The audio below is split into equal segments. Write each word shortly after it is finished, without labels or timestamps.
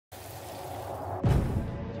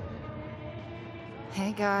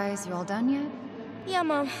Hey guys, you all done yet? Yeah,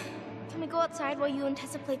 Mom. Can we go outside while you and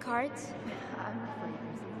Tessa play cards? I'm afraid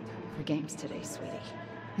there's no time for games today, sweetie.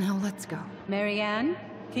 Now let's go. Marianne,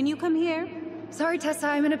 can you come here? Sorry, Tessa,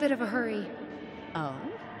 I'm in a bit of a hurry. Oh,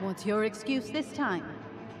 what's your excuse this time?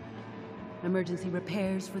 Emergency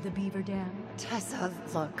repairs for the beaver dam? Tessa,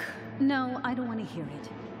 look. No, I don't want to hear it.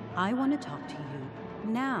 I want to talk to you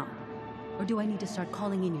now. Or do I need to start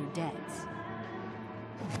calling in your dads?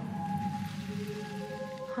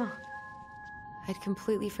 Huh. I'd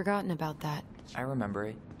completely forgotten about that. I remember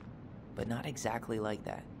it, but not exactly like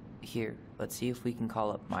that. Here, let's see if we can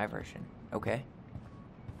call up my version, okay?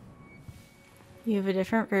 You have a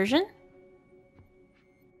different version?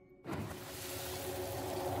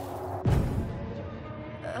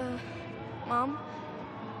 Mom?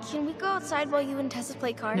 Can we go outside while you and Tessa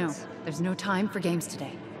play cards? No, there's no time for games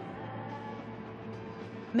today.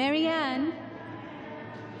 Marianne,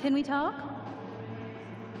 can we talk?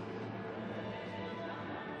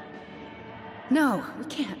 No, we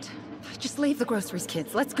can't. Just leave the groceries,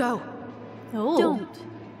 kids. Let's go. Oh. Don't.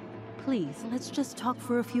 Please, let's just talk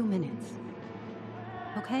for a few minutes.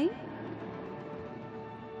 Okay?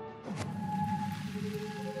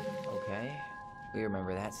 Okay, we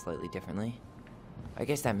remember that slightly differently. I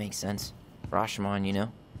guess that makes sense. Rashomon, you know?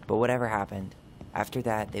 But whatever happened, after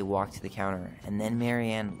that they walked to the counter, and then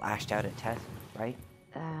Marianne lashed out at Tess, right?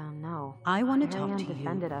 No. I want to talk Marianne to you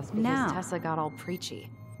defended us because now. Tessa got all preachy.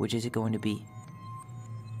 Which is it going to be?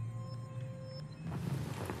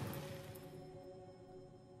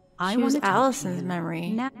 I She want was to talk to Alyson's you memory.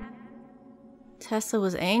 now. Tessa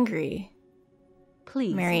was angry.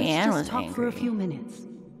 Please, Marianne let's was just talk for a angry. few minutes.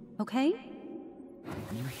 Okay?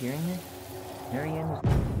 Are you hearing this? Marianne was...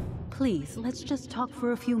 Please, let's just talk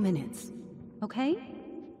for a few minutes. Okay?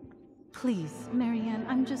 Please, Marianne,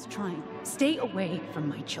 I'm just trying. Stay away from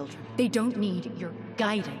my children. They don't need your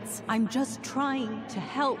guidance. I'm just trying to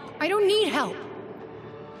help. I don't need help.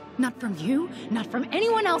 Not from you, not from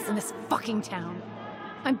anyone else in this fucking town.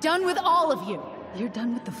 I'm done with all of you. You're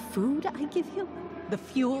done with the food I give you? The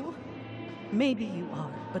fuel? Maybe you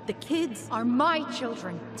are, but the kids Are my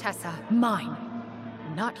children, Tessa. Mine.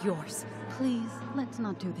 Not yours. Please, let's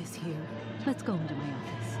not do this here. Let's go into my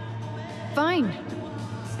office. Fine.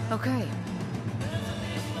 Okay.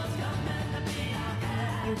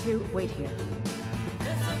 You two, wait here.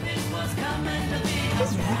 What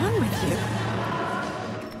is wrong with you?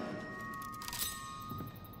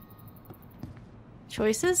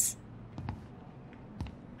 Choices?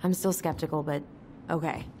 I'm still skeptical, but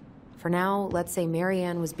okay. For now, let's say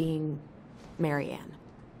Marianne was being Marianne.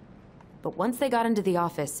 But once they got into the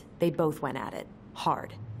office, they both went at it.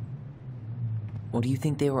 Hard. What do you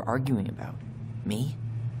think they were arguing about? Me?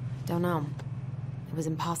 Don't know. It was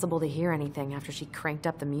impossible to hear anything after she cranked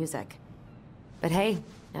up the music. But hey,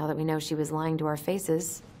 now that we know she was lying to our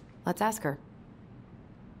faces, let's ask her.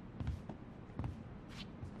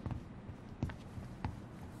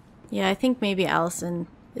 Yeah, I think maybe Alyson...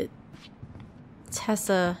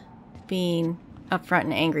 Tessa being upfront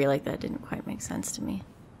and angry like that didn't quite make sense to me.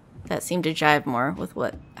 That seemed to jive more with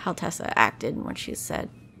how Tessa acted and what she said.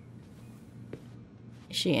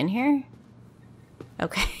 Is she in here?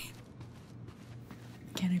 Okay.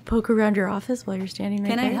 Can I poke around your office while you're standing right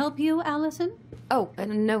Can I there? help you, Alyson? Oh,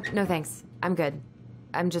 no thanks. I'm good.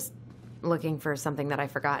 I'm just looking for something that I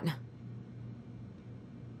forgot.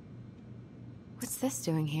 What's this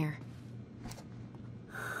doing here?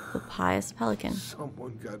 The Pious Pelican.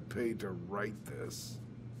 Someone got paid to write this.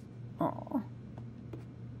 Oh.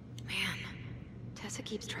 Man, Tessa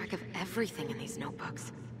keeps track of everything in these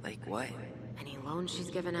notebooks. Like what? Any loans she's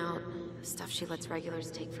given out, the stuff she lets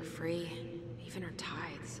regulars take for free, even her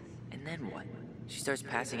tithes. And then what? She starts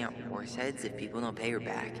passing out horse heads if people don't pay her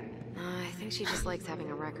back? I think she just likes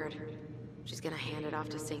having a record. She's gonna hand it off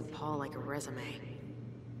to St. Paul like a resume.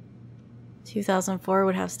 2004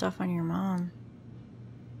 would have stuff on your mom.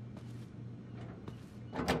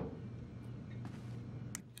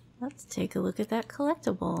 Let's take a look at that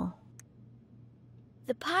collectible.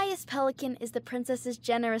 The Pious Pelican is the princess's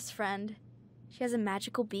generous friend. She has a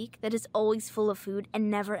magical beak that is always full of food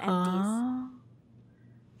and never empties. Oh.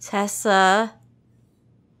 Tessa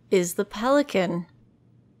is the pelican.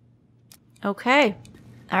 Okay.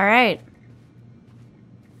 All right.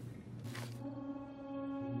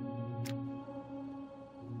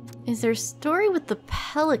 Is there a story with the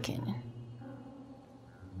pelican?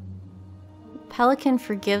 Pelican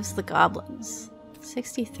forgives the goblins.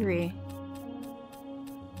 63.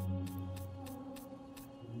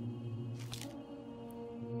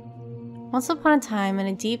 Once upon a time, in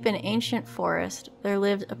a deep and ancient forest, there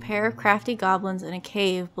lived a pair of crafty goblins in a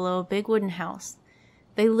cave below a big wooden house.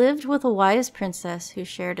 They lived with a wise princess who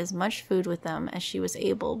shared as much food with them as she was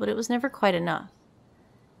able, but it was never quite enough.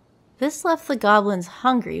 This left the goblins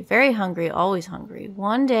hungry, very hungry, always hungry.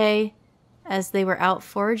 One day, as they were out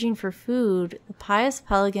foraging for food, the Pious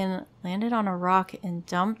Pelican landed on a rock and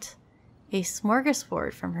dumped a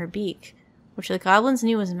smorgasbord from her beak, which the goblins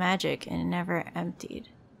knew was magic and never emptied.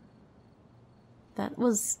 That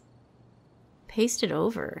was pasted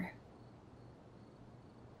over.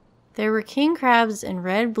 There were king crabs in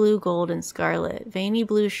red, blue, gold, and scarlet, veiny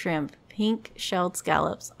blue shrimp, pink shelled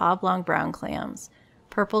scallops, oblong brown clams,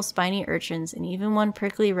 purple spiny urchins, and even one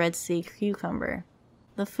prickly red sea cucumber.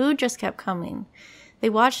 The food just kept coming. They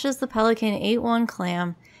watched as the pelican ate one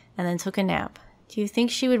clam and then took a nap. "Do you think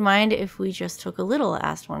she would mind if we just took a little?"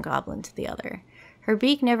 asked one goblin to the other. "Her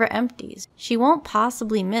beak never empties. She won't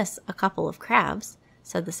possibly miss a couple of crabs,"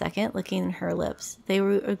 said the second, licking her lips. They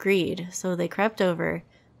agreed, so they crept over,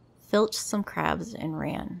 filched some crabs, and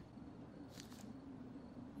ran.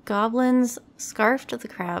 Goblins scarfed the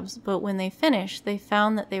crabs, but when they finished, they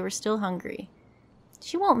found that they were still hungry.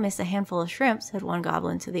 "She won't miss a handful of shrimp," said one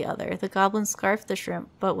goblin to the other. The goblins scarfed the shrimp,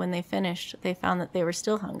 but when they finished, they found that they were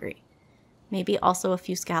still hungry. "Maybe also a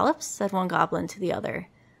few scallops," said one goblin to the other.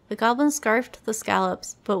 The goblins scarfed the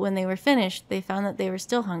scallops, but when they were finished, they found that they were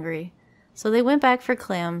still hungry. So they went back for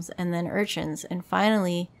clams, and then urchins, and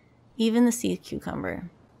finally, even the sea cucumber.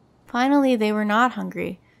 Finally, they were not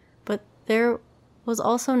hungry, but there was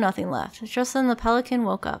also nothing left. Just then the pelican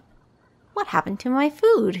woke up. "What happened to my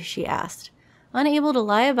food?" she asked. Unable to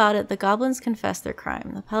lie about it, the goblins confessed their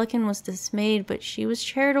crime. The pelican was dismayed, but she was a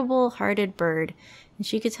charitable-hearted bird, and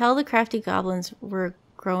she could tell the crafty goblins were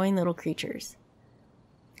growing little creatures.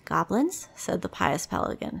 "Goblins," said the Pious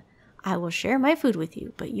Pelican, "I will share my food with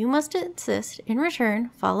you, but you must insist, in return,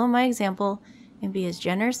 follow my example, and be as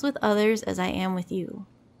generous with others as I am with you.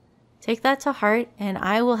 Take that to heart, and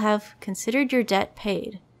I will have considered your debt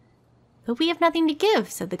paid." "But we have nothing to give,"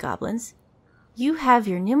 said the goblins. "You have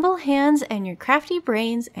your nimble hands and your crafty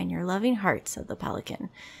brains and your loving heart," said the pelican.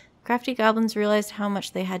 Crafty goblins realized how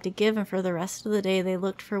much they had to give, and for the rest of the day they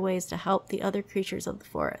looked for ways to help the other creatures of the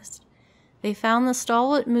forest. They found the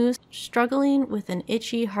stalwart moose struggling with an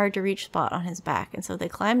itchy, hard-to-reach spot on his back, and so they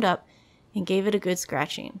climbed up and gave it a good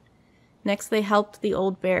scratching. Next, they helped the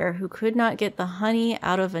old bear, who could not get the honey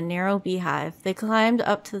out of a narrow beehive. They climbed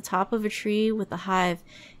up to the top of a tree with the hive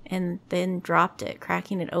and then dropped it,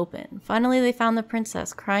 cracking it open. Finally, they found the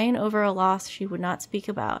princess, crying over a loss she would not speak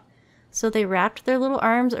about. So they wrapped their little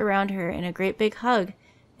arms around her in a great big hug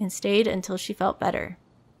and stayed until she felt better.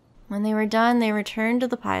 When they were done, they returned to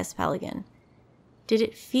the Pious Pelican. "Did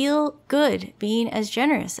it feel good being as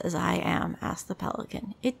generous as I am?" asked the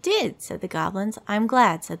pelican. "It did," said the goblins. "I'm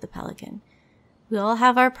glad," said the pelican. "We all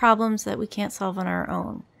have our problems that we can't solve on our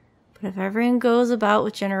own. But if everyone goes about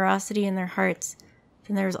with generosity in their hearts,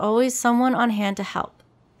 then there's always someone on hand to help.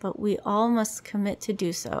 But we all must commit to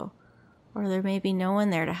do so, or there may be no one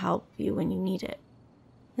there to help you when you need it."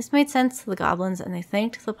 This made sense to the goblins, and they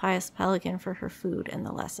thanked the Pious Pelican for her food and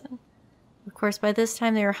the lesson. Of course, by this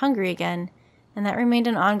time they were hungry again, and that remained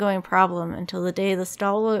an ongoing problem until the day the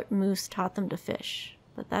stalwart moose taught them to fish.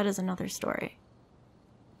 But that is another story.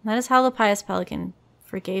 And that is how the Pious Pelican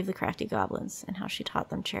forgave the crafty goblins, and how she taught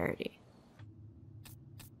them charity.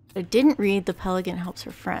 I didn't read The Pelican Helps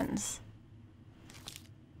Her Friends.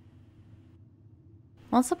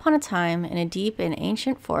 Once upon a time, in a deep and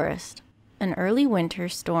ancient forest, an early winter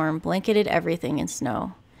storm blanketed everything in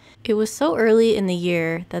snow. It was so early in the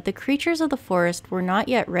year that the creatures of the forest were not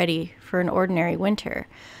yet ready for an ordinary winter,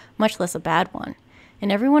 much less a bad one,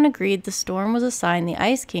 and everyone agreed the storm was a sign the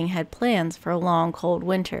Ice King had plans for a long, cold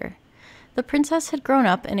winter. The princess had grown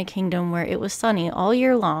up in a kingdom where it was sunny all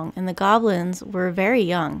year long, and the goblins were very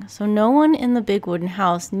young, so no one in the big wooden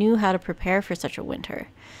house knew how to prepare for such a winter.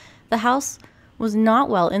 The house was not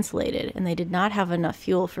well insulated, and they did not have enough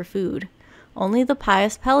fuel for food. Only the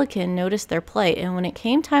Pious Pelican noticed their plight, and when it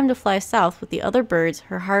came time to fly south with the other birds,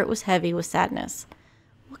 her heart was heavy with sadness.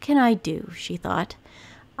 "What can I do?" she thought.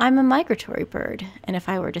 "I'm a migratory bird, and if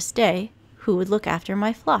I were to stay, who would look after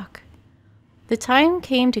my flock?" The time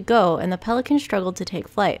came to go, and the pelican struggled to take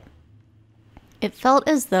flight. It felt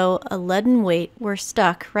as though a leaden weight were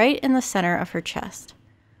stuck right in the center of her chest.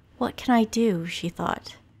 "What can I do?" she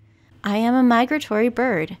thought. "I am a migratory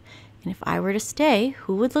bird, and if I were to stay,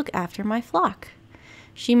 who would look after my flock?"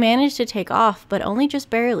 She managed to take off, but only just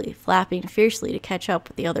barely, flapping fiercely to catch up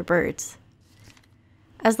with the other birds.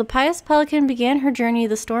 As the Pious Pelican began her journey,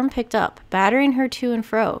 the storm picked up, battering her to and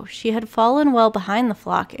fro. She had fallen well behind the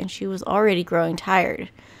flock, and she was already growing tired.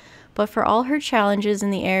 But for all her challenges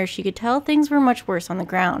in the air, she could tell things were much worse on the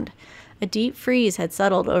ground. A deep freeze had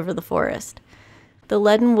settled over the forest. The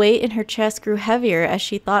leaden weight in her chest grew heavier as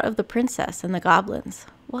she thought of the princess and the goblins.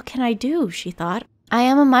 What can I do? She thought. I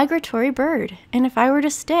am a migratory bird, and if I were to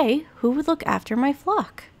stay, who would look after my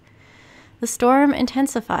flock? The storm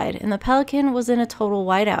intensified, and the pelican was in a total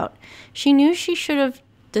whiteout. She knew she should have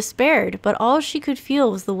despaired, but all she could feel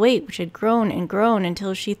was the weight which had grown and grown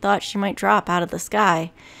until she thought she might drop out of the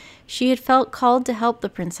sky. She had felt called to help the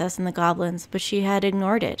princess and the goblins, but she had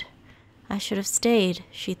ignored it. I should have stayed,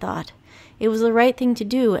 she thought. It was the right thing to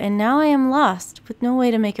do, and now I am lost, with no way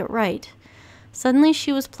to make it right. Suddenly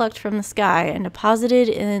she was plucked from the sky and deposited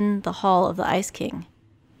in the hall of the Ice King.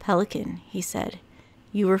 Pelican, he said,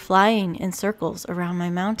 you were flying in circles around my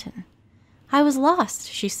mountain. I was lost,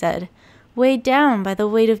 she said, weighed down by the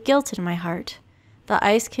weight of guilt in my heart. The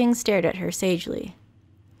Ice King stared at her sagely.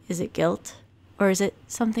 Is it guilt, or is it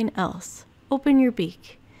something else? Open your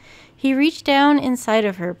beak. He reached down inside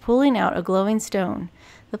of her, pulling out a glowing stone.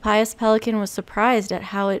 The Pious Pelican was surprised at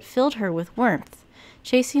how it filled her with warmth,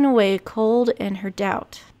 chasing away cold and her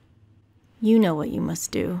doubt. You know what you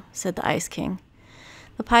must do, said the Ice King.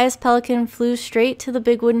 The Pious Pelican flew straight to the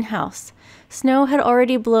big wooden house. Snow had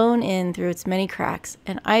already blown in through its many cracks,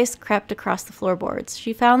 and ice crept across the floorboards.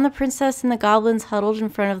 She found the princess and the goblins huddled in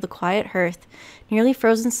front of the quiet hearth, nearly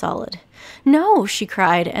frozen solid. No, she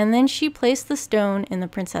cried, and then she placed the stone in the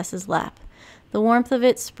princess's lap. The warmth of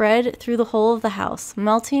it spread through the whole of the house,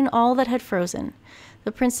 melting all that had frozen.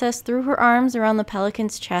 The princess threw her arms around the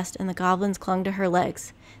pelican's chest, and the goblins clung to her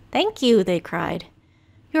legs. Thank you, they cried.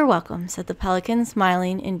 You're welcome, said the pelican,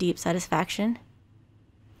 smiling in deep satisfaction.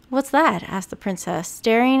 What's that? Asked the princess,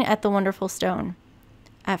 staring at the wonderful stone.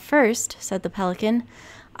 At first, said the pelican,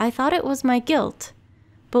 I thought it was my guilt.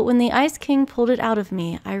 But when the Ice King pulled it out of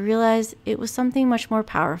me, I realized it was something much more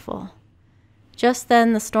powerful. Just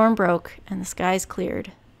then the storm broke and the skies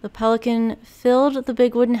cleared. The pelican filled the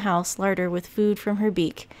big wooden house larder with food from her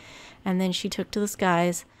beak, and then she took to the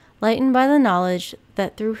skies, lightened by the knowledge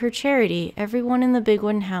that through her charity everyone in the big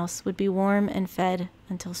wooden house would be warm and fed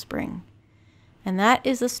until spring. And that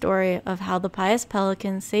is the story of how the Pious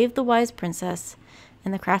Pelican saved the wise princess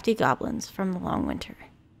and the crafty goblins from the long winter.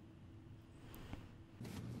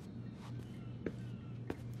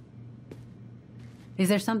 Is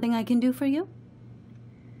there something I can do for you?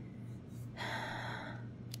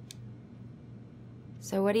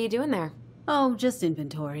 So what are you doing there? Oh, just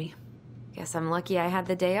inventory. Guess I'm lucky I had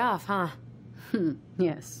the day off, huh?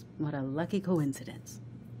 Yes, what a lucky coincidence.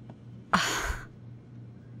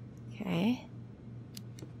 Okay.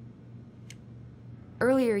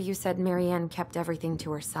 Earlier you said Marianne kept everything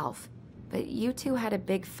to herself, but you two had a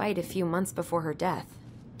big fight a few months before her death,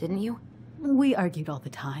 didn't you? We argued all the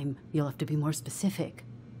time. You'll have to be more specific.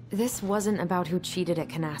 This wasn't about who cheated at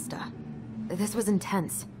Canasta. This was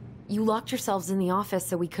intense. You locked yourselves in the office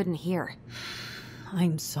so we couldn't hear.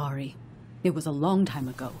 I'm sorry. It was a long time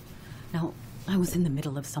ago. Now, I was in the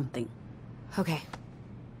middle of something. Okay.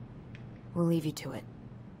 We'll leave you to it.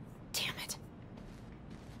 Damn it.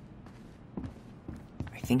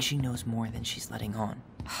 I think she knows more than she's letting on.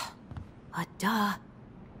 Duh.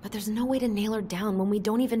 But there's no way to nail her down when we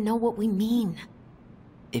don't even know what we mean.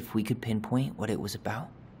 If we could pinpoint what it was about,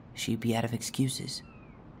 she'd be out of excuses.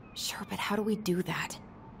 Sure, but how do we do that?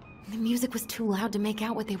 The music was too loud to make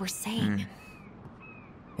out what they were saying.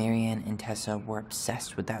 Marianne and Tessa were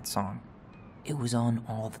obsessed with that song. It was on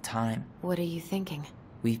all the time. What are you thinking?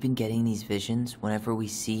 We've been getting these visions whenever we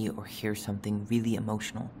see or hear something really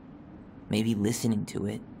emotional. Maybe listening to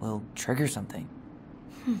it will trigger something.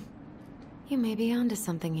 You may be onto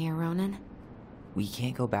something here, Ronan. We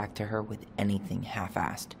can't go back to her with anything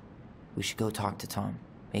half-assed. We should go talk to Tom.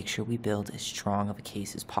 Make sure we build as strong of a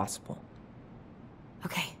case as possible.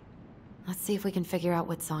 Okay. Let's see if we can figure out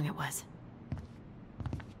what song it was.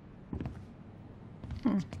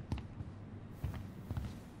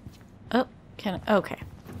 Oh, okay.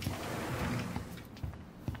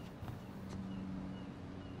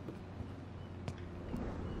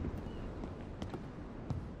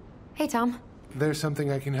 Hey, Tom. There's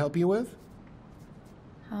something I can help you with?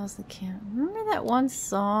 How's the camp? Remember that one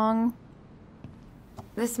song?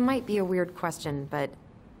 This might be a weird question, but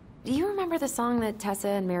do you remember the song that Tessa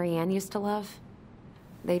and Marianne used to love?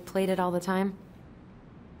 They played it all the time.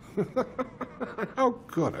 How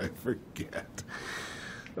could I forget?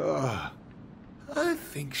 I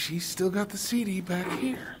think she's still got the CD back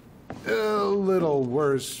here. A little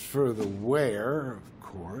worse for the wear, of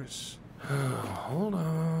course. Hold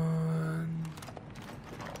on.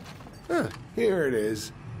 Here it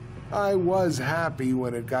is. I was happy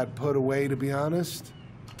when it got put away, to be honest.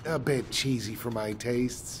 A bit cheesy for my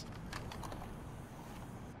tastes.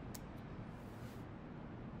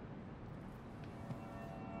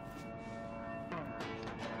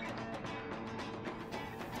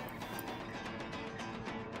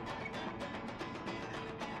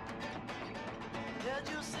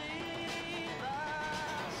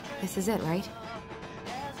 This is it, right?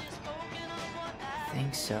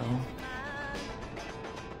 Think so.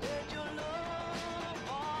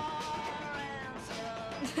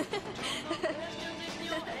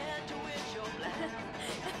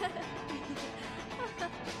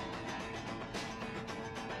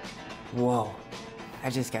 Whoa. I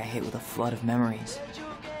just got hit with a flood of memories.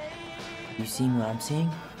 You seeing what I'm seeing?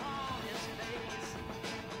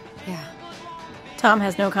 Yeah. Tom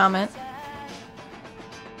has no comment.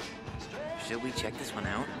 Should we check this one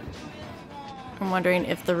out? I'm wondering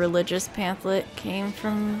if the religious pamphlet came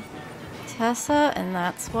from Tessa, and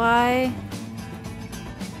that's why.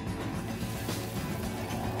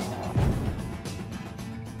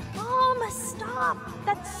 Mom, stop!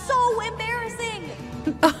 That's so embarrassing!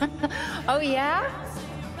 Oh, yeah?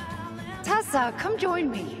 Tessa, come join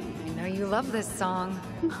me. I know you love this song.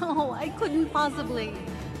 No, I couldn't possibly.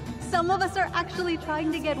 Some of us are actually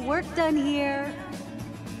trying to get work done here.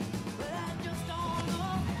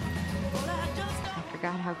 I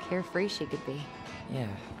forgot how carefree she could be. Yeah.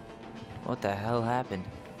 What the hell happened?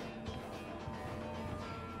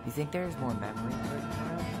 You think there's more memory floating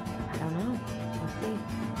around? I don't know. We'll see.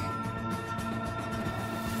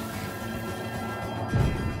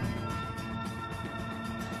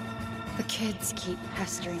 The kids keep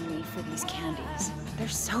pestering me for these candies. They're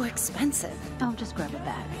so expensive. I'll just grab a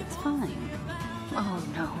bag. It's fine. Oh,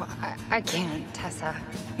 no. I can't, Tessa.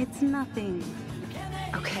 It's nothing.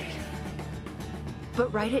 Okay.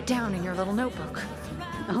 But write it down in your little notebook.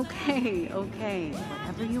 Okay, okay.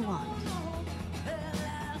 Whatever you want.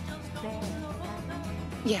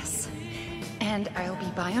 Yes. And I'll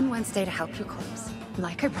be by on Wednesday to help you close,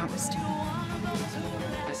 like I promised.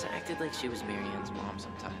 Tessa acted like she was Marianne's mom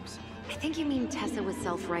sometimes. I think you mean Tessa was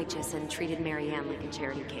self-righteous and treated Marianne like a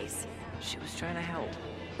charity case. She was trying to help.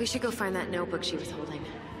 We should go find that notebook she was holding.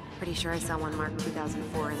 Pretty sure I saw one marked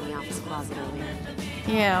 2004 in the office closet earlier.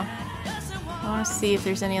 Yeah. I want to see if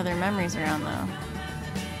there's any other memories around, though.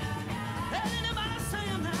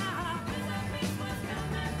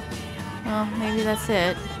 Well, maybe that's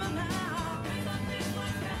it.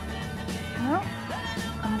 No,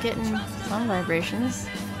 I'm getting some vibrations.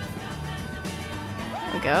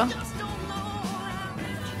 There we go.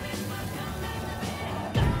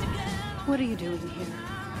 What are you doing here?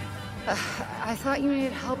 I thought you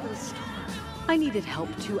needed help with the store. I needed help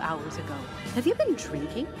 2 hours ago. Have you been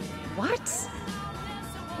drinking? What?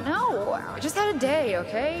 No, I just had a day,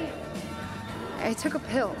 okay? I took a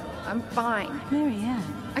pill. I'm fine. Marianne.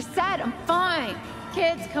 I said I'm fine.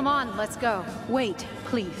 Kids, come on, let's go. Wait,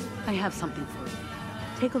 please. I have something for you.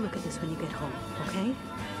 Take a look at this when you get home, okay?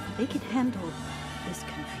 They can handle this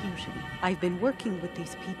confusion. I've been working with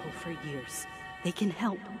these people for years. They can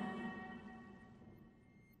help.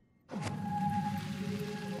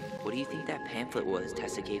 What do you think that pamphlet was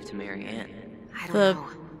Tessa gave to Marianne? I don't know.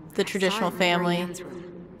 The I traditional saw it in family. Marianne's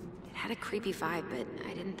room. It had a creepy vibe, but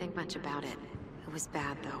I didn't think much about it. It was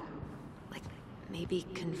bad, though. Like, maybe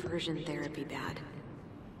conversion therapy bad.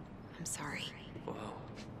 I'm sorry. Whoa.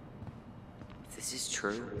 If this is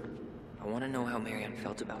true, I want to know how Marianne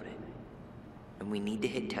felt about it. And we need to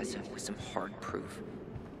hit Tessa with some hard proof.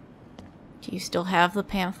 Do you still have the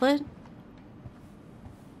pamphlet?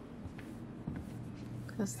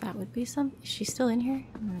 Because that would be some. Is she still in here?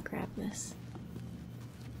 I'm gonna grab this.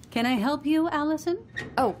 Can I help you, Alyson?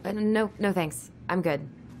 Oh, no thanks. I'm good.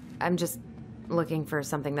 I'm just looking for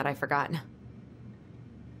something that I forgot.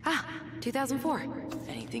 Ah, 2004.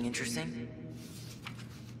 Anything interesting?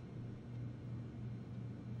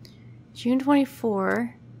 June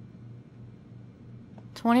 24.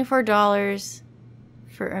 $24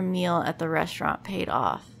 for a meal at the restaurant paid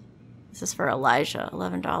off. This is for Elijah.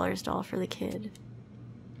 $11 doll for the kid.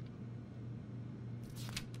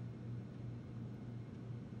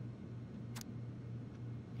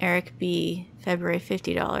 Eric B. February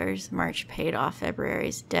 $50. March paid off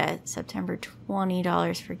February's debt. September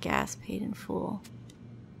 $20 for gas paid in full.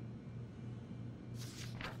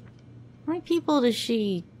 How many people does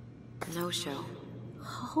she... No show.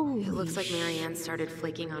 Holy It looks like Marianne started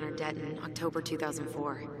flaking on her debt in October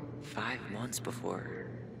 2004. 5 months before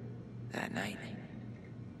that night.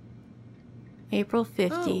 April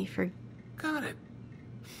 50 Oh. for Got it.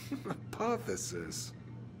 Hypothesis.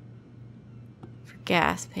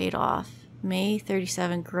 gas paid off. May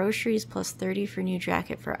 37 groceries plus 30 for new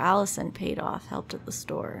jacket for Alyson paid off. Helped at the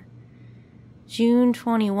store. June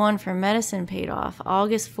 21 for medicine paid off.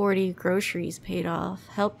 August 40 groceries paid off.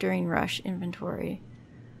 Helped during rush inventory.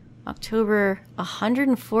 October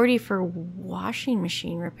 140 for washing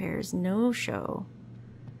machine repairs. No show.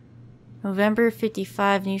 November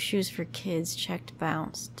 55, new shoes for kids, checked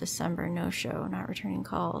bounce. December, no show, not returning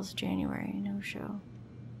calls. January, no show.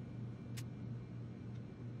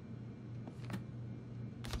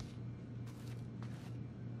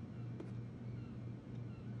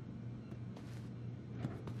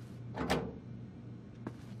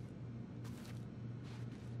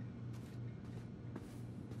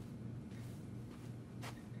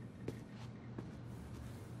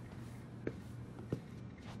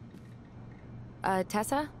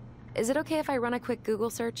 Tessa? Is it okay if I run a quick Google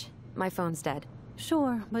search? My phone's dead.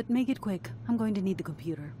 Sure, but make it quick. I'm going to need the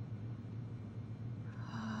computer.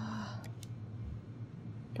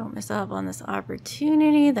 Don't miss up on this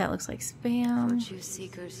opportunity. That looks like spam. Virtue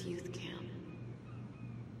Seekers Youth Camp.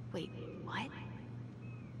 Wait, what?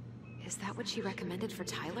 Is that what she recommended for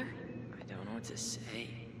Tyler? I don't know what to say.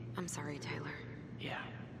 I'm sorry, Tyler. Yeah.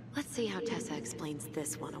 Let's see how Tessa explains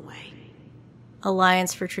this one away.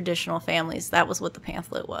 Alliance for Traditional Families. That was what the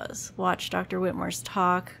pamphlet was. Watch Dr. Whitmore's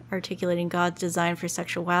talk, articulating God's design for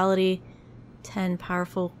sexuality. 10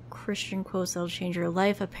 powerful Christian quotes that'll change your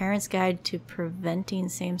life. A parent's guide to preventing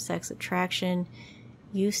same-sex attraction.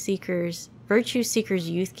 Virtue Seekers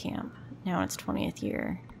Youth Camp. Now in its 20th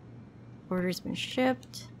year. Order's been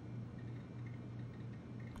shipped.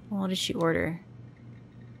 What did she order?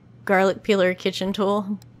 Garlic peeler kitchen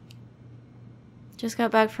tool. Just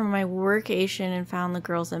got back from my workation and found the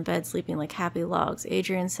girls in bed sleeping like happy logs.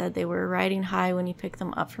 Adrian said they were riding high when you picked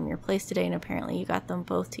them up from your place today, and apparently you got them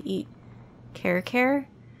both to eat. Care?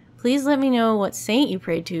 Please let me know what saint you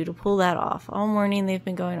prayed to pull that off. All morning they've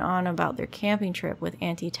been going on about their camping trip with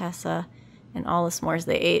Auntie Tessa and all the s'mores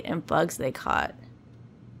they ate and bugs they caught.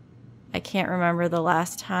 I can't remember the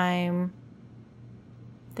last time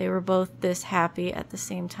they were both this happy at the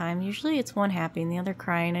same time. Usually it's one happy and the other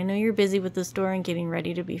crying. I know you're busy with the store and getting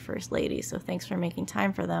ready to be first lady, so thanks for making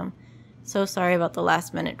time for them. So sorry about the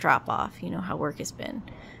last minute drop off. You know how work has been.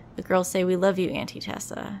 The girls say we love you, Auntie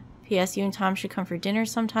Tessa. P.S. You and Tom should come for dinner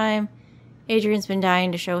sometime. Adrian's been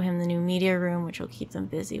dying to show him the new media room, which will keep them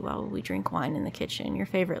busy while we drink wine in the kitchen. Your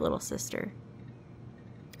favorite little sister.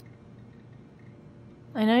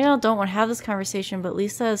 I know y'all don't want to have this conversation, but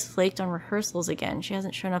Lisa has flaked on rehearsals again. She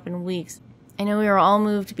hasn't shown up in weeks. I know we were all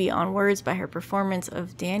moved beyond words by her performance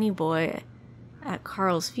of Danny Boy at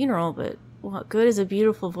Carl's funeral, but what good is a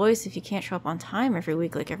beautiful voice if you can't show up on time every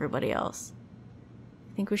week like everybody else?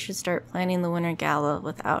 I think we should start planning the winter gala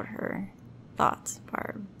without her. Thoughts,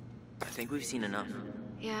 Barb? I think we've seen enough.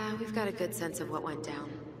 Yeah, we've got a good sense of what went down.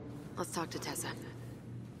 Let's talk to Tessa.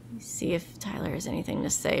 See if Tyler has anything to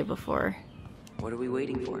say before... What are we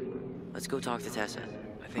waiting for? Let's go talk to Tessa.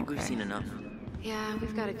 I think we've seen enough. Yeah,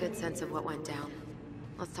 we've got a good sense of what went down.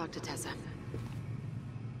 Let's talk to Tessa.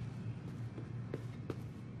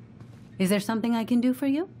 Is there something I can do for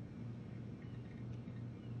you?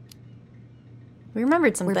 We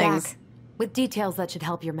remembered some We're things. back. With details that should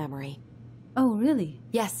help your memory. Oh, really?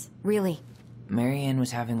 Yes, really. Marianne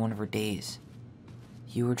was having one of her days.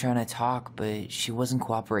 You were trying to talk, but she wasn't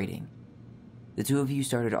cooperating. The two of you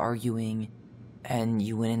started arguing, and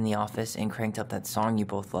you went in the office and cranked up that song you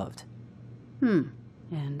both loved.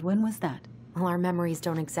 And when was that? Well, our memories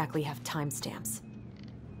don't exactly have timestamps.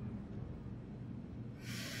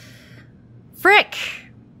 Frick!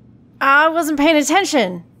 I wasn't paying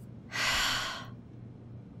attention.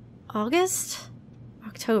 August?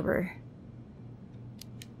 October.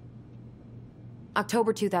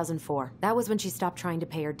 October 2004. That was when she stopped trying to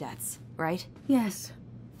pay her debts, right? Yes.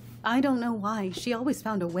 I don't know why. She always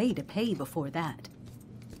found a way to pay before that.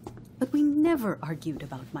 But we never argued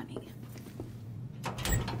about money.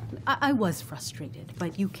 I was frustrated,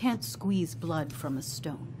 but you can't squeeze blood from a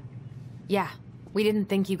stone. Yeah, we didn't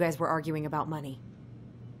think you guys were arguing about money.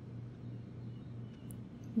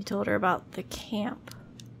 You told her about the camp.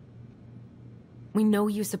 We know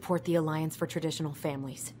you support the Alliance for Traditional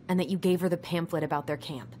Families, and that you gave her the pamphlet about their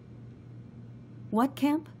camp. What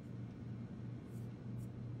camp?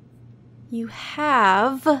 You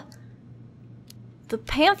have the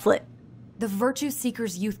pamphlet. The Virtue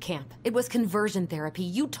Seekers Youth Camp. It was conversion therapy.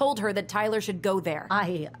 You told her that Tyler should go there.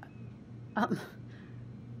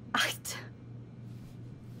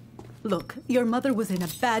 Look, your mother was in a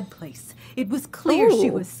bad place. It was clear she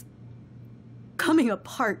was coming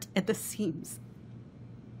apart at the seams.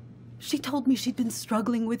 She told me she'd been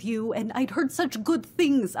struggling with you, and I'd heard such good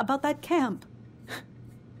things about that camp.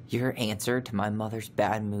 Your answer to my mother's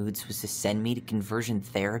bad moods was to send me to conversion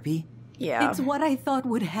therapy? Yeah. It's what I thought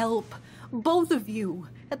would help both of you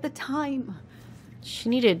at the time. She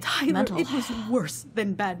needed Tyler, mental... it was worse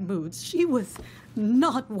than bad moods. She was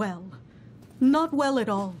not well. Not well at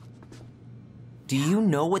all. Do you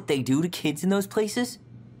know what they do to kids in those places?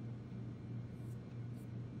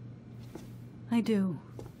 I do.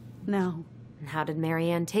 Now. And how did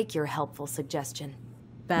Marianne take your helpful suggestion?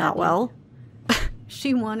 Not well.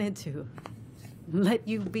 She wanted to let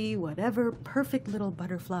you be whatever perfect little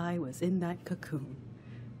butterfly was in that cocoon.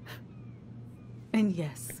 And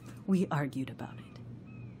yes, we argued about it.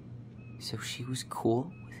 So she was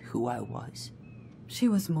cool with who I was? She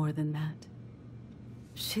was more than that.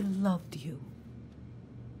 She loved you.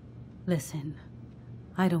 Listen,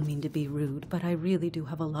 I don't mean to be rude, but I really do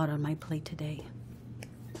have a lot on my plate today.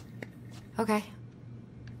 Okay.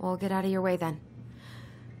 We'll get out of your way then.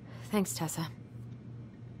 Thanks, Tessa.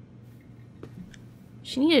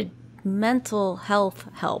 She needed mental health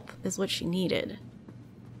help, is what she needed.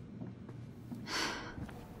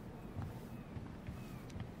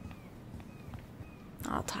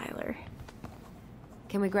 Oh, Tyler.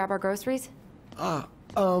 Can we grab our groceries?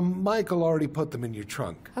 Michael already put them in your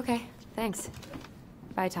trunk. Okay, thanks.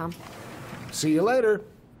 Bye, Tom. See you later.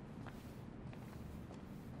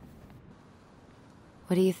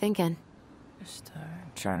 What are you thinking? Just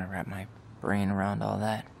trying to wrap my brain around all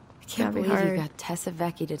that. I can't Gotta be believe you hard. got Tessa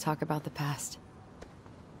Vecchi to talk about the past.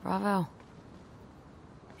 Bravo.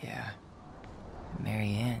 Yeah.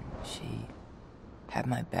 Marianne, she had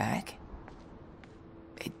my back.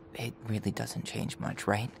 It really doesn't change much,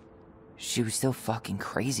 right? She was still fucking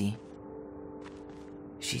crazy.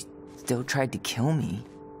 She still tried to kill me.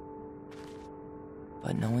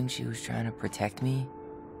 But knowing she was trying to protect me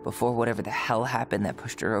before whatever the hell happened that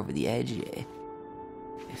pushed her over the edge, it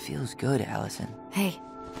feels good, Alyson. Hey,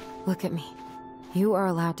 look at me. You are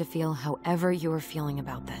allowed to feel however you are feeling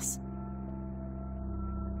about this.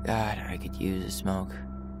 God, I could use a smoke.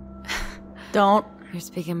 Don't. You're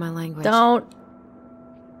speaking my language. Don't.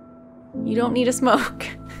 You don't need a smoke.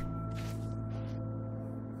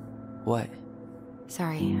 What?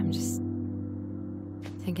 Sorry, I'm just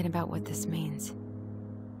thinking about what this means.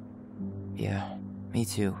 Yeah, me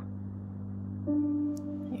too.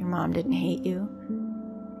 Your mom didn't hate you.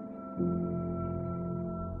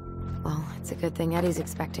 Well, it's a good thing Eddie's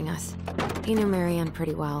expecting us. He knew Marianne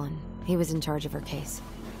pretty well, and he was in charge of her case.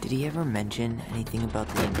 Did he ever mention anything about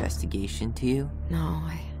the investigation to you? No,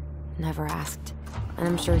 I never asked. And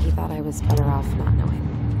I'm sure he thought I was better off not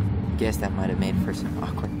knowing. Guess that might have made for some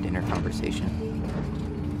awkward dinner conversation.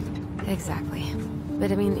 Exactly.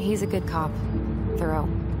 But I mean, he's a good cop. Thorough.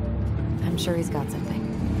 I'm sure he's got something.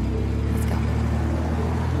 Let's go.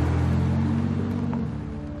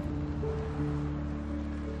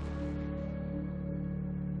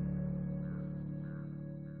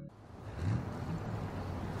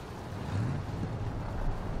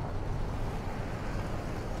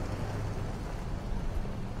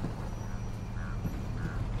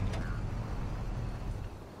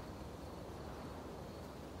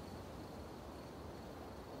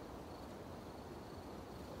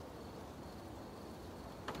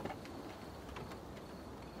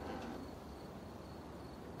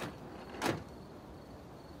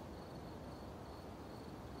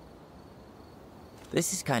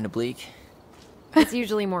 This is kind of bleak. It's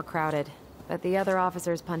usually more crowded, but the other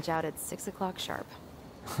officers punch out at 6 o'clock sharp.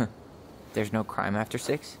 There's no crime after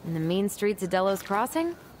 6? In the mean streets of Delos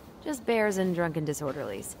Crossing? Just bears and drunken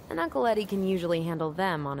disorderlies. And Uncle Eddie can usually handle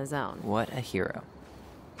them on his own. What a hero.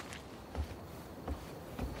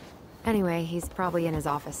 Anyway, he's probably in his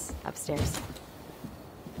office, upstairs.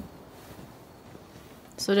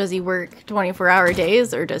 So does he work 24-hour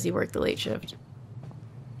days, or does he work the late shift?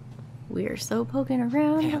 We are so poking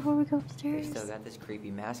around before we go They upstairs. still got this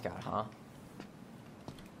creepy mascot, huh?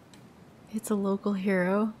 It's a local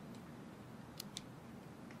hero.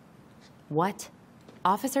 What?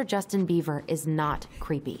 Officer Justin Beaver is not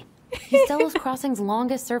creepy. He's Delos Crossing's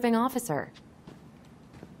longest serving officer.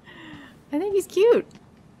 I think he's cute.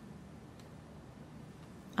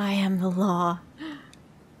 I am the law.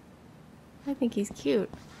 I think he's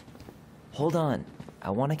cute. Hold on. I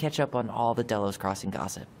want to catch up on all the Delos Crossing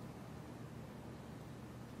gossip.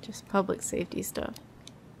 Just public safety stuff.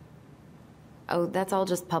 Oh, that's all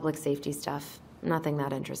just public safety stuff. Nothing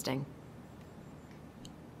that interesting.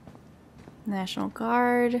 National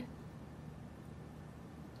Guard.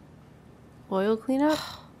 Oil cleanup?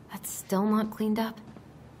 That's still not cleaned up?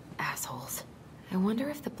 Assholes. I wonder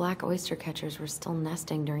if the black oyster catchers were still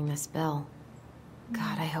nesting during the spill.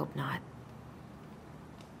 God, I hope not.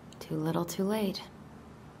 Too little, too late.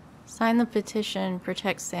 Sign the petition,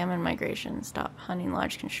 protect salmon migration, stop hunting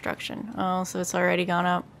lodge construction. Oh, so it's already gone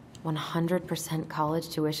up. 100% college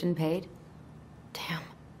tuition paid? Damn.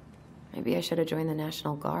 Maybe I should have joined the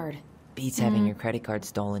National Guard. Beats having your credit card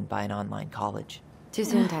stolen by an online college. Too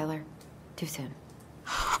soon, Tyler. Too soon.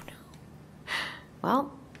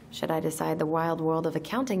 Well, should I decide the wild world of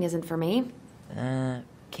accounting isn't for me?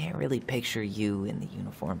 Can't really picture you in the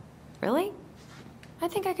uniform. Really? I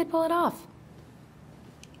think I could pull it off.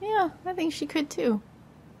 Yeah, I think she could too.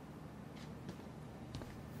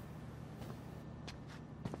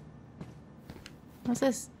 What's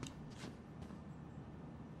this?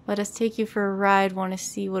 Let us take you for a ride. Want to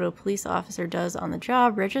see what a police officer does on the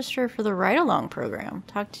job? Register for the ride-along program.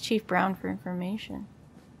 Talk to Chief Brown for information.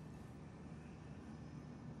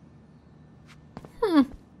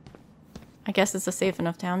 I guess it's a safe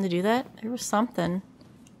enough town to do that. There was something.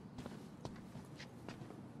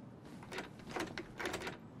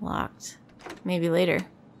 Locked. Maybe later.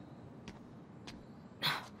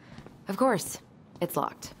 Of course. It's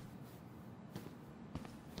locked.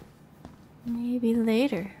 Maybe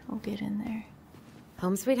later we'll get in there.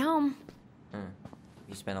 Home sweet home.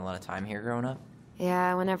 You spent a lot of time here growing up?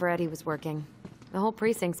 Yeah, whenever Eddie was working. The whole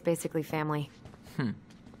precinct's basically family.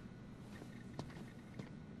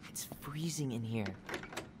 It's freezing in here.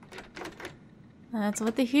 That's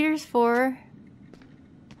what the heater's for.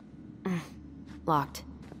 Locked.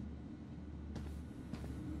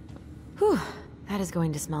 Whew. That is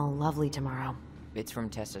going to smell lovely tomorrow. It's from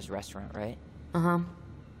Tessa's restaurant, right? Uh-huh.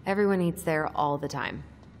 Everyone eats there all the time.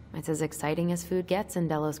 It's as exciting as food gets in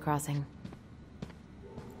Delos Crossing.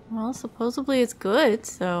 Well, supposedly it's good,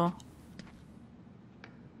 so...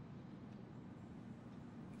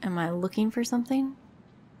 Am I looking for something?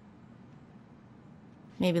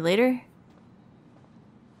 Maybe later?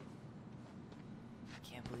 I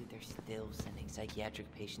can't believe they're still sending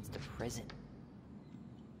psychiatric patients to prison.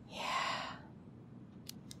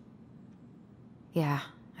 Yeah,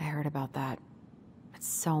 I heard about that. It's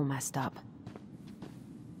so messed up.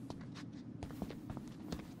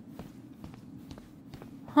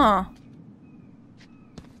 Huh.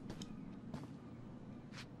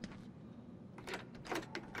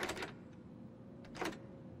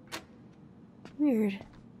 Weird.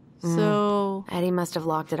 So... Eddie must have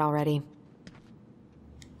locked it already.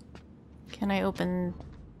 Can I open...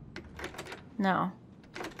 No.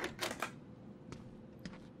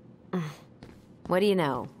 What do you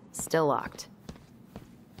know? Still locked.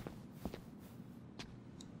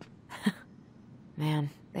 Man,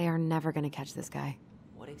 they are never gonna catch this guy.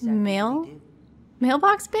 What exactly Mail? did he do?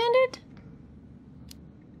 Mailbox bandit?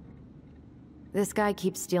 This guy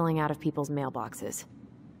keeps stealing out of people's mailboxes.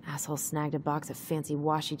 Asshole snagged a box of fancy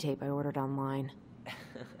washi tape I ordered online.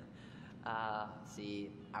 See,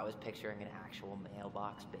 I was picturing an actual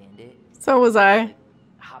mailbox bandit. So was I. Like,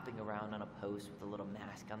 hopping around on a post with a little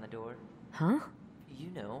mask on the door. Huh? You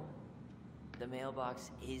know, the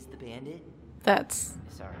mailbox is the bandit. That's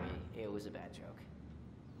Sorry, it was a bad joke.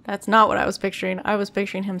 not what I was picturing. I was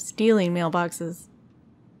picturing him stealing mailboxes.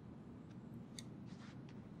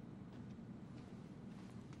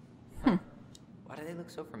 Why do they look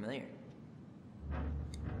so familiar?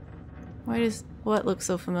 Why does what look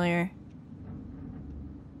so familiar?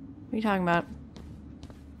 What are you talking about?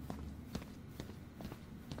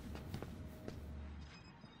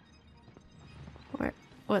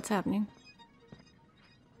 What's happening?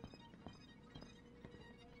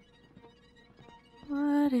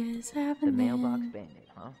 What is happening? The mailbox bandit,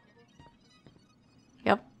 huh?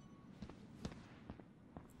 Yep.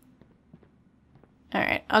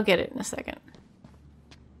 Alright, I'll get it in a second.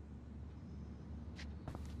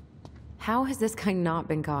 How has this guy not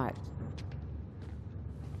been caught?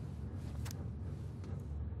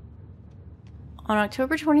 On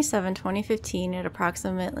October 27, 2015, at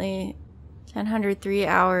approximately 10:03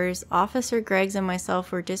 hours, Officer Greggs and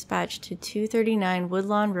myself were dispatched to 239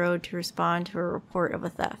 Woodlawn Road to respond to a report of a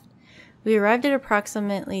theft. We arrived at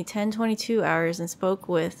approximately 10:22 hours and spoke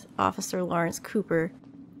with Officer Lawrence Cooper.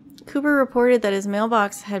 Cooper reported that his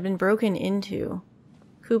mailbox had been broken into.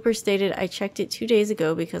 Cooper stated, "I checked it 2 days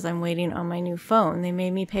ago because I'm waiting on my new phone. They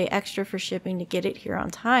made me pay extra for shipping to get it here on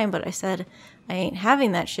time, but I said, I ain't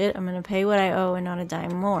having that shit. I'm going to pay what I owe and not a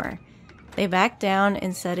dime more." They backed down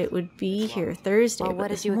and said it would be here Thursday. Well, what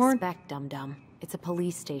but did you expect, dum-dum? It's a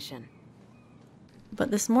police station.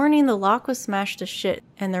 But this morning the lock was smashed to shit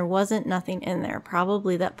and there wasn't nothing in there.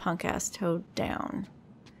 Probably that punk ass Toe Down.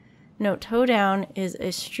 No, Toe Down is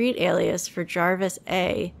a street alias for Jarvis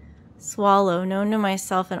A. Swallow, known to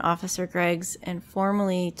myself and Officer Greggs, and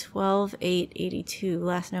formerly 12882,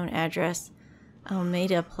 last known address,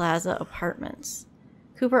 Almeida Plaza Apartments.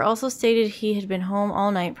 Cooper also stated he had been home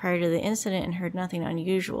all night prior to the incident and heard nothing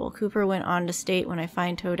unusual. Cooper went on to state, "When I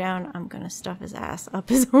find Toe Down, I'm gonna stuff his ass up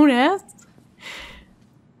his own ass."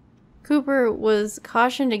 Cooper was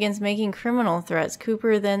cautioned against making criminal threats.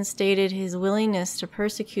 Cooper then stated his willingness to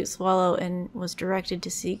persecute Swallow and was directed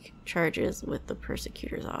to seek charges with the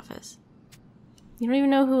prosecutor's office. You don't even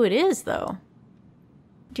know who it is, though.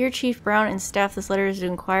 Dear Chief Brown and staff, this letter is to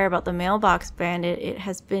inquire about the mailbox bandit. It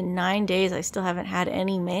has been 9 days. I still haven't had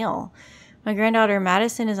any mail. My granddaughter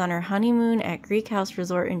Madison is on her honeymoon at Greek House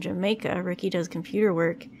Resort in Jamaica. Ricky does computer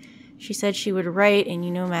work. She said she would write, and you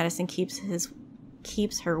know Madison keeps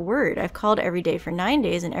her word. I've called every day for 9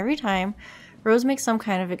 days, and every time Rose makes some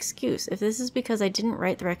kind of excuse. If this is because I didn't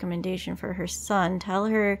write the recommendation for her son, tell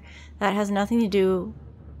her that has nothing to do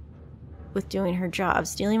with doing her job.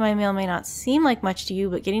 Stealing my mail may not seem like much to you,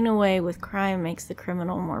 but getting away with crime makes the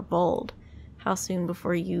criminal more bold. How soon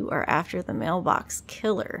before you are after the mailbox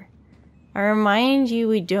killer? I remind you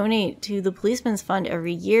we donate to the Policeman's Fund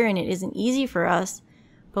every year, and it isn't easy for us,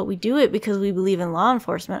 but we do it because we believe in law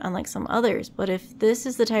enforcement, unlike some others. But if this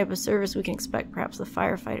is the type of service we can expect, perhaps the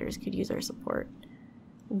firefighters could use our support.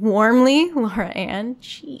 Warmly, Laura Ann.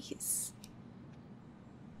 Jeez.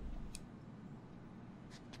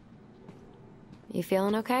 You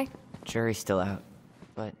feeling okay? Jury's still out,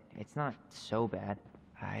 but it's not so bad.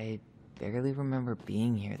 I barely remember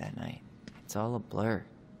being here that night. It's all a blur.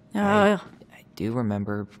 I do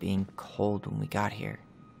remember being cold when we got here.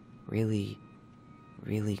 Really,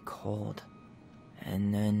 really cold.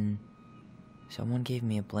 And then someone gave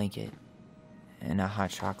me a blanket and a hot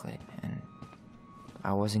chocolate, and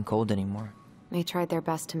I wasn't cold anymore. They tried their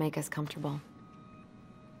best to make us comfortable.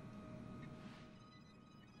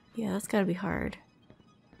 Yeah, that's gotta be hard.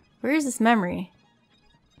 Where is this memory?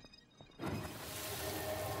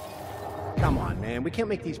 Come on, man. We can't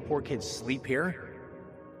make these poor kids sleep here.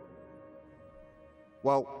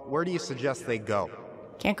 Well, where do you suggest they go?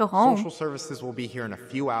 Can't go home. Social services will be here in a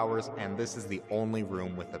few hours, and this is the only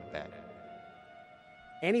room with a bed.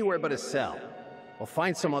 Anywhere but a cell. We'll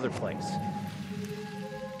find some other place.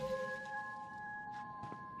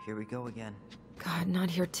 Here we go again. God, not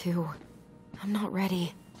here too. I'm not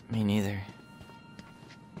ready. Me neither.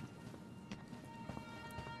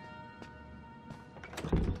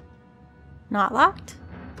 Not locked,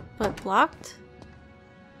 but blocked.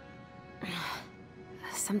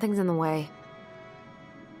 Something's in the way.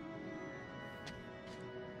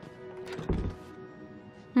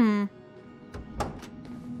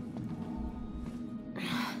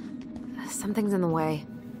 Something's in the way.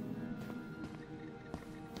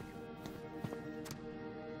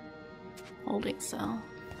 Holding cell.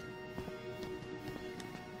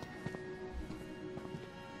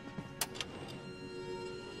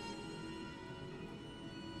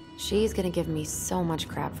 She's gonna give me so much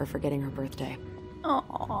crap for forgetting her birthday.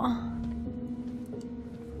 Aww.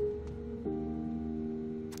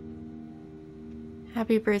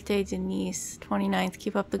 Happy birthday, Denise. 29th.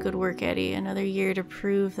 Keep up the good work, Eddie. Another year to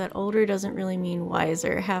prove that older doesn't really mean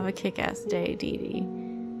wiser. Have a kick-ass day, Dee Dee.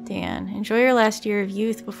 Dan. Enjoy your last year of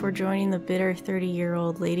youth before joining the bitter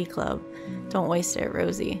 30-year-old lady club. Don't waste it,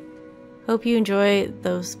 Rosie. Hope you enjoy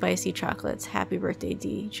those spicy chocolates. Happy birthday,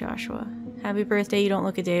 D. Joshua. Happy birthday, you don't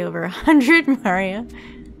look a day over 100, Maria.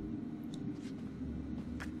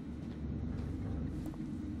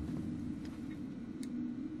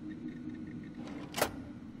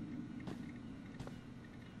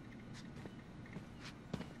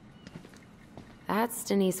 That's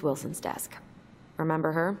Denise Wilson's desk.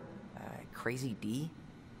 Remember her? Crazy D?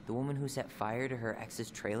 The woman who set fire to her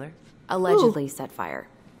ex's trailer? Allegedly set fire.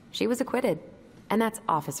 She was acquitted. And that's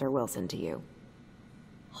Officer Wilson to you.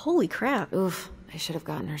 Holy crap. Oof, I should have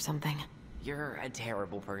gotten her something. You're a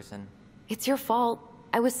terrible person. It's your fault.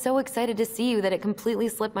 I was so excited to see you that it completely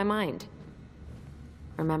slipped my mind.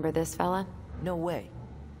 Remember this fella? No way.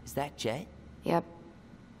 Is that Jet? Yep.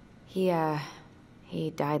 He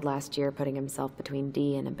died last year putting himself between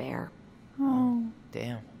D and a bear. Oh.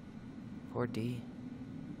 Damn. Poor D.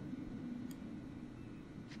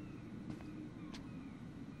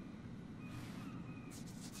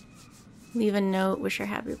 Leave a note, wish her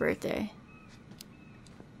happy birthday.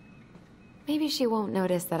 Maybe she won't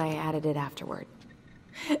notice that I added it afterward.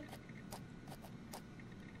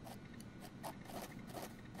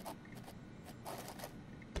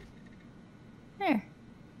 There.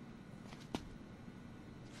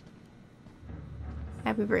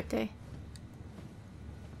 Happy birthday.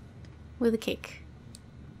 With a cake.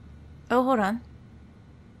 Oh, hold on.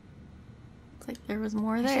 Looks like there was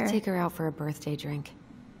more I there. should take her out for a birthday drink.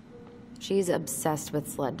 She's obsessed with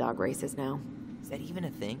sled dog races now. Is that even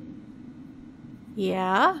a thing?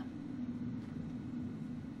 Yeah?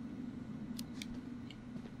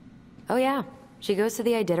 Oh yeah. She goes to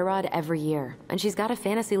the Iditarod every year, and she's got a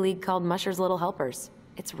fantasy league called Musher's Little Helpers.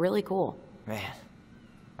 It's really cool. Man,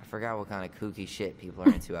 I forgot what kind of kooky shit people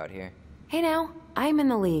are into out here. Hey now, I'm in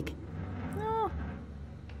the league. Oh.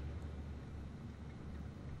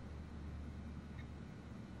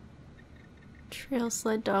 Trail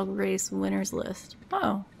sled dog race winners list.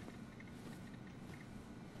 Oh.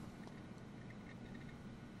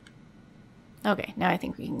 Okay, now I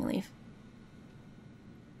think we can leave.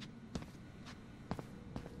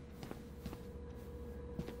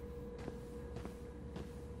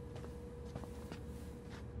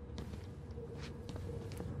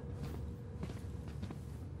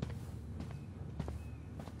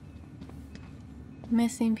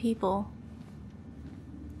 Missing people.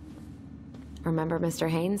 Remember Mr.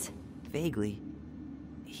 Haynes? Vaguely.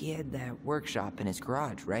 He had that workshop in his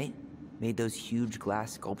garage, right? Made those huge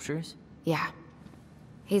glass sculptures? Yeah.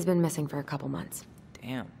 He's been missing for a couple months.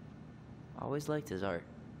 Damn. Always liked his art.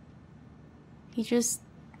 He just...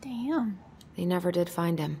 damn. They never did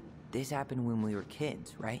find him. This happened when we were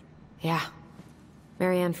kids, right? Yeah.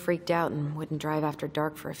 Marianne freaked out and wouldn't drive after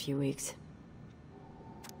dark for a few weeks.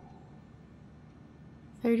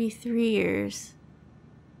 33 years.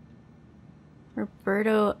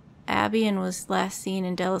 Roberto Abian was last seen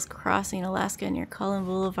in Dallas Crossing, Alaska near Cullen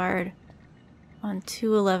Boulevard on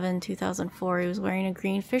 2/11/2004. He was wearing a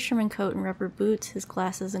green fisherman coat and rubber boots. His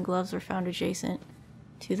glasses and gloves were found adjacent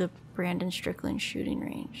to the Brandon Strickland shooting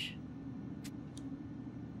range.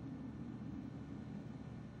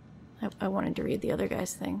 I wanted to read the other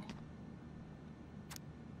guy's thing.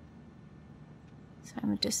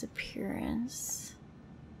 Time of disappearance.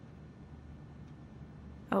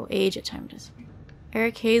 Oh, age at time of disappearance.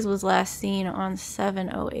 Eric Hayes was last seen on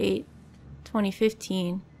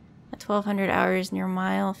 7/08/2015 at 1200 hours near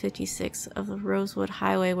mile 56 of the Rosewood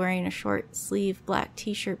Highway wearing a short sleeve black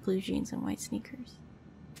t-shirt, blue jeans, and white sneakers.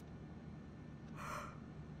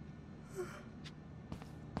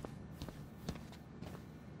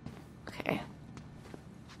 Okay.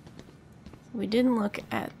 So we didn't look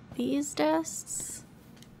at these desks.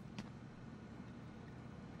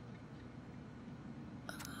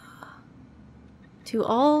 To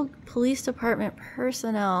all police department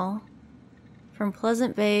personnel from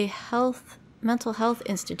Pleasant Bay Mental Health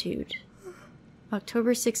Institute,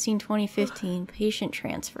 October 16, 2015, patient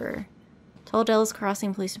transfer. To all Dallas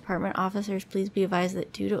Crossing Police Department officers, please be advised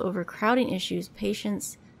that due to overcrowding issues,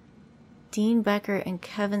 patients Dean Becker and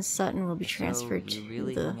Kevin Sutton will be transferred so you to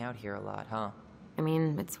really the... hung out here a lot, huh? I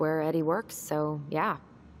mean, it's where Eddie works, so yeah.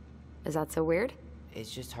 Is that so weird?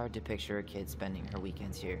 It's just hard to picture a kid spending her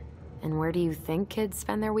weekends here. And where do you think kids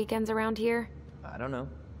spend their weekends around here? I don't know.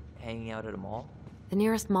 Hanging out at a mall? The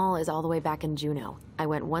nearest mall is all the way back in Juneau. I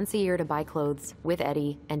went once a year to buy clothes with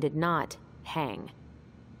Eddie and did not hang.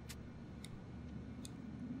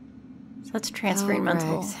 So that's transferring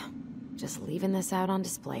mental. Greg's. Just leaving this out on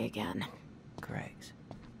display again. Greg's.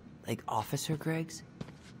 Like Officer Greg's?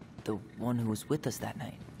 The one who was with us that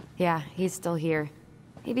night. Yeah, he's still here.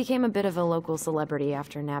 He became a bit of a local celebrity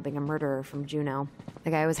after nabbing a murderer from Juneau.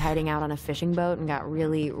 The guy was hiding out on a fishing boat and got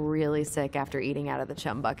really, really sick after eating out of the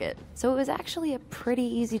chum bucket. So it was actually a pretty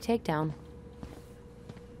easy takedown.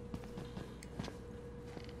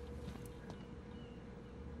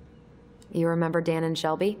 You remember Dan and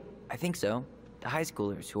Shelby? I think so. The high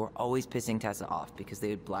schoolers who were always pissing Tessa off because they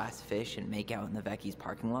would blast fish and make out in the Vecchi's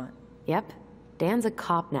parking lot. Yep. Dan's a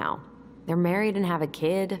cop now. They're married and have a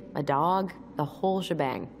kid, a dog, the whole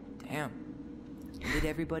shebang. Damn. When did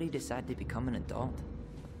everybody decide to become an adult?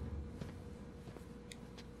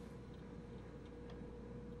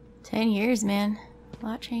 10 years, man. A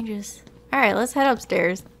lot changes. Alright, let's head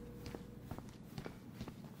upstairs.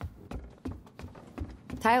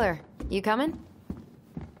 Tyler, you coming?